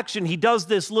action. He does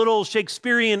this little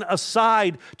Shakespearean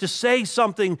aside to say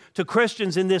something to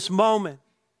Christians in this moment.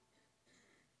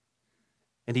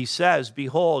 And he says,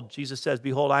 behold, Jesus says,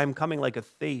 behold, I am coming like a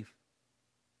thief.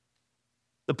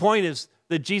 The point is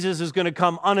that Jesus is going to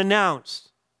come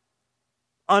unannounced,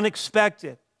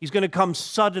 unexpected. He's going to come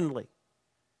suddenly.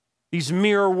 These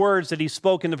mirror words that he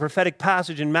spoke in the prophetic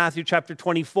passage in Matthew chapter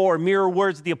 24, mirror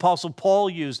words that the Apostle Paul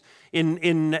used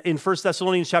in 1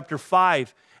 Thessalonians chapter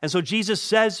 5. And so Jesus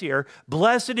says here,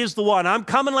 blessed is the one. I'm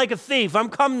coming like a thief. I'm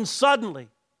coming suddenly,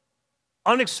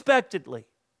 unexpectedly.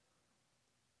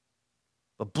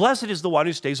 But blessed is the one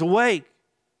who stays awake.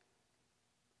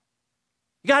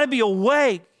 You got to be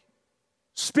awake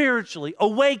spiritually,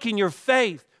 awake in your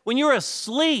faith. When you're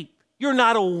asleep, you're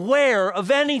not aware of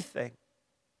anything.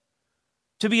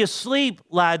 To be asleep,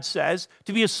 Ladd says,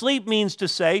 to be asleep means to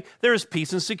say there is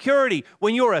peace and security.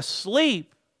 When you're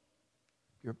asleep,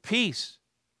 you're at peace,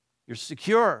 you're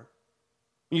secure.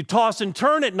 When you toss and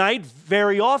turn at night,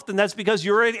 very often that's because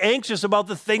you're anxious about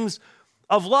the things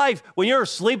of life. When you're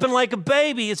sleeping like a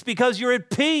baby, it's because you're at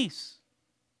peace.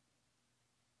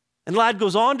 And Ladd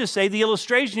goes on to say, the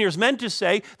illustration here is meant to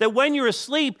say that when you're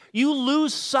asleep, you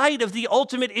lose sight of the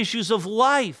ultimate issues of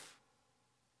life.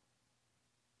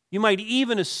 You might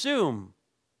even assume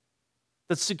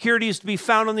that security is to be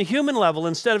found on the human level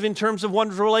instead of in terms of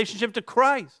one's relationship to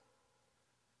Christ.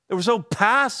 That we're so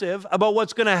passive about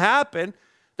what's going to happen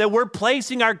that we're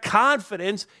placing our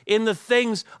confidence in the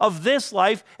things of this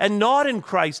life and not in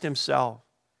Christ himself.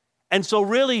 And so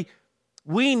really,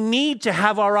 we need to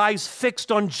have our eyes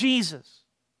fixed on Jesus.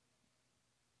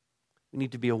 We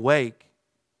need to be awake,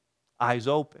 eyes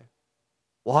open,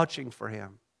 watching for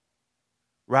him,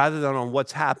 rather than on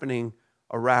what's happening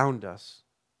around us,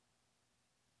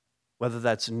 whether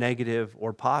that's negative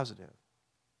or positive.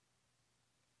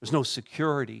 There's no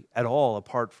security at all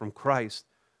apart from Christ,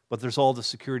 but there's all the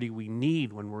security we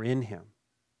need when we're in him.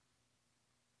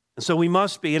 And so we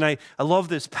must be, and I love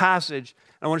this passage.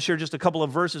 I want to share just a couple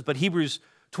of verses, but Hebrews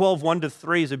 12,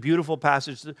 1-3 is a beautiful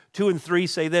passage. 2 and 3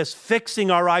 say this, fixing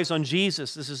our eyes on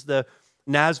Jesus. This is the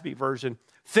NASB version.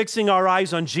 Fixing our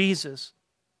eyes on Jesus.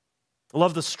 I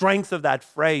love the strength of that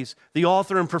phrase. The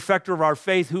author and perfecter of our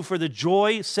faith, who for the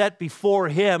joy set before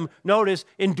him, notice,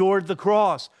 endured the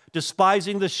cross,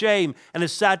 despising the shame, and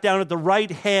has sat down at the right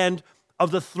hand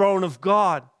of the throne of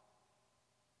God.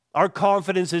 Our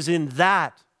confidence is in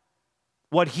that,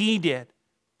 what he did.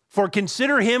 For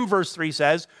consider him, verse 3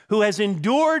 says, who has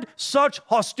endured such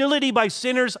hostility by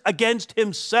sinners against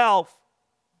himself.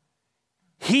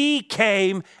 He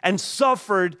came and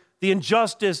suffered the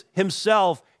injustice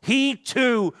himself. He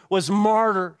too was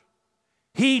martyred.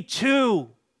 He too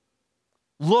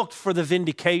looked for the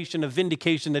vindication, a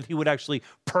vindication that he would actually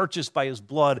purchase by his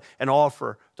blood and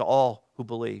offer to all who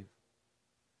believe.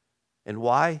 And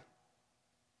why?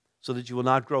 So that you will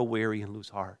not grow weary and lose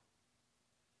heart.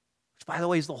 Which, by the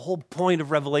way, is the whole point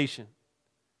of Revelation.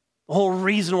 The whole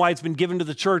reason why it's been given to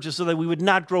the church is so that we would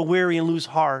not grow weary and lose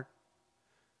heart.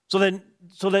 So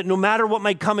that no matter what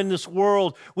might come in this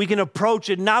world, we can approach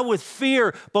it not with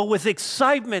fear, but with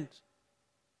excitement.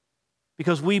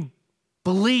 Because we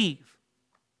believe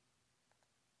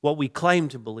what we claim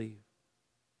to believe.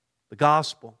 The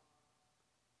gospel.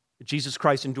 That Jesus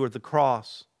Christ endured the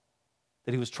cross.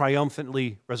 That he was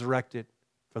triumphantly resurrected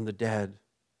from the dead.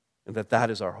 And that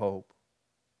is our hope.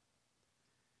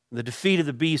 And the defeat of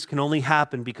the beast can only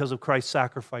happen because of Christ's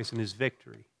sacrifice and his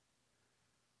victory.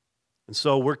 And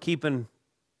so we're keeping,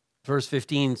 verse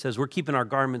 15 says, we're keeping our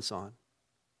garments on.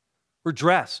 We're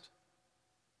dressed.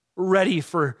 We're ready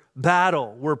for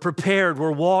battle. We're prepared.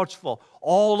 We're watchful.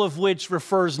 All of which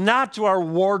refers not to our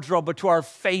wardrobe, but to our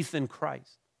faith in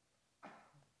Christ.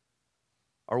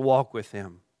 Our walk with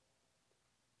him.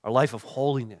 Our life of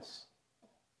holiness.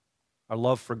 Our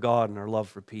love for God and our love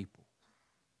for people.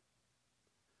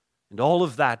 And all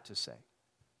of that to say,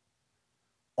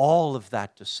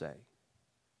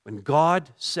 when God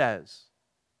says,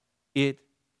 it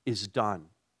is done,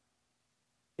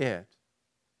 it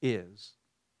is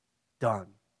done.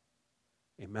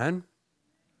 Amen?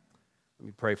 Let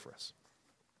me pray for us.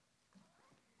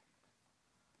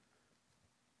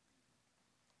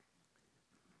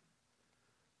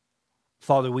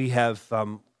 Father, we have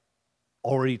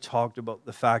already talked about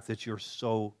the fact that you're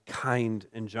so kind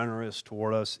and generous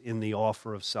toward us in the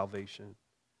offer of salvation.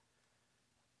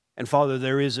 And Father,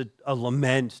 there is a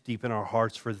lament deep in our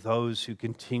hearts for those who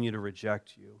continue to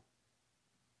reject you.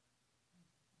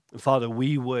 And Father,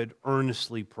 we would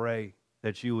earnestly pray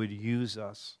that you would use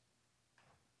us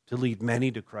to lead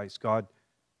many to Christ. God,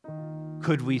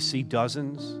 could we see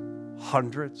dozens,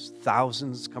 hundreds,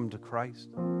 thousands come to Christ?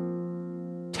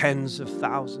 Tens of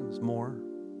thousands more?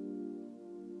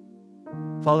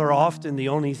 Father, often the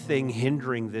only thing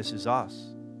hindering this is us.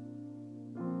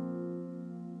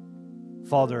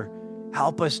 Father,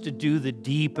 help us to do the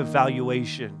deep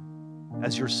evaluation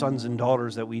as your sons and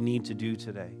daughters that we need to do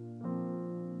today.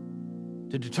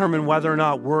 To determine whether or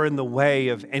not we're in the way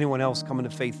of anyone else coming to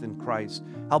faith in Christ.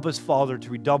 Help us, Father, to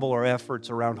redouble our efforts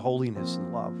around holiness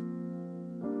and love.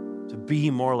 To be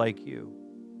more like you.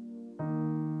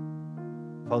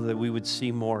 Father, that we would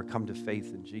see more come to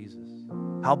faith in Jesus.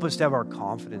 Help us to have our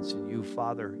confidence in you,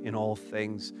 Father, in all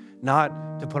things.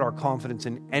 Not to put our confidence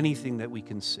in anything that we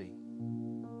can see,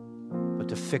 but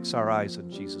to fix our eyes on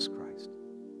Jesus Christ.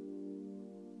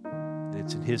 And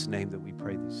it's in his name that we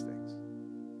pray these things.